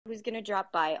who's going to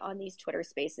drop by on these Twitter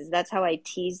spaces. That's how I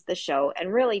tease the show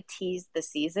and really tease the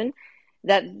season,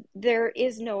 that there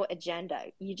is no agenda.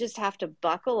 You just have to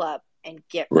buckle up and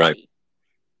get Right, ready.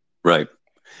 right.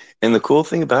 And the cool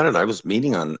thing about it, I was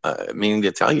meaning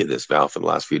to tell you this, Val, for the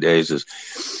last few days, is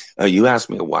you asked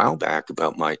me a while back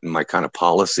about my kind of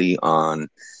policy on,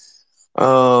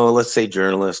 oh, let's say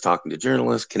journalists talking to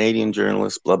journalists, Canadian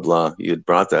journalists, blah blah. You had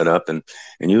brought that up, and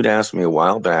you'd asked me a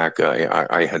while back.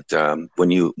 I had when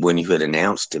you had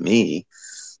announced to me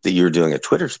that you were doing a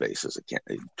Twitter Spaces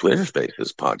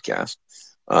podcast.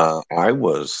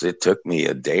 It took me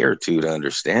a day or two to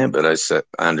understand, but I said,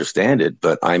 I understand it,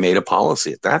 but I made a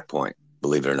policy at that point.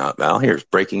 Believe it or not, Val, here's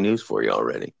breaking news for you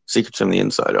already. Secrets from the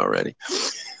inside already.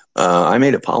 I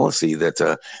made a policy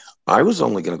that I was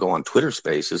only going to go on Twitter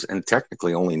Spaces, and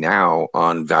technically only now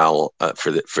on Val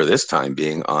for this time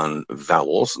being on Val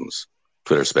Olson's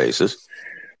Twitter Spaces,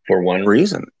 for one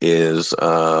reason is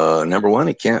number one,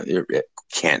 it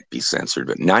can't be censored,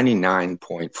 but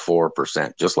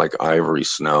 99.4%, just like Ivory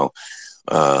Snow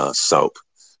soap,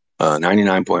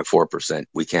 99.4%,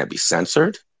 we can't be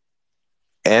censored,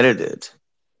 edited,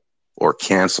 or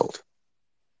canceled.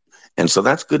 And so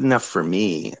that's good enough for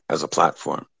me as a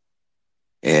platform.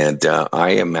 And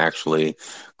I am actually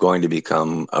going to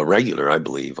become a regular, I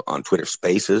believe, on Twitter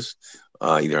Spaces,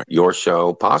 either your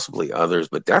show, possibly others,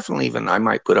 but definitely even I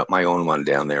might put up my own one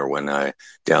down there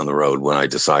down the road when I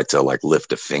decide to like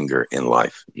lift a finger in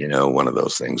life, one of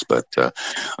those things. But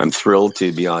I'm thrilled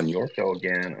to be on your show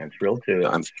again. I'm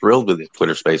thrilled with the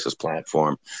Twitter Spaces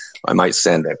platform. I might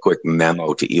send a quick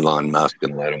memo to Elon Musk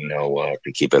and let him know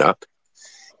to keep it up.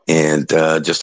 And just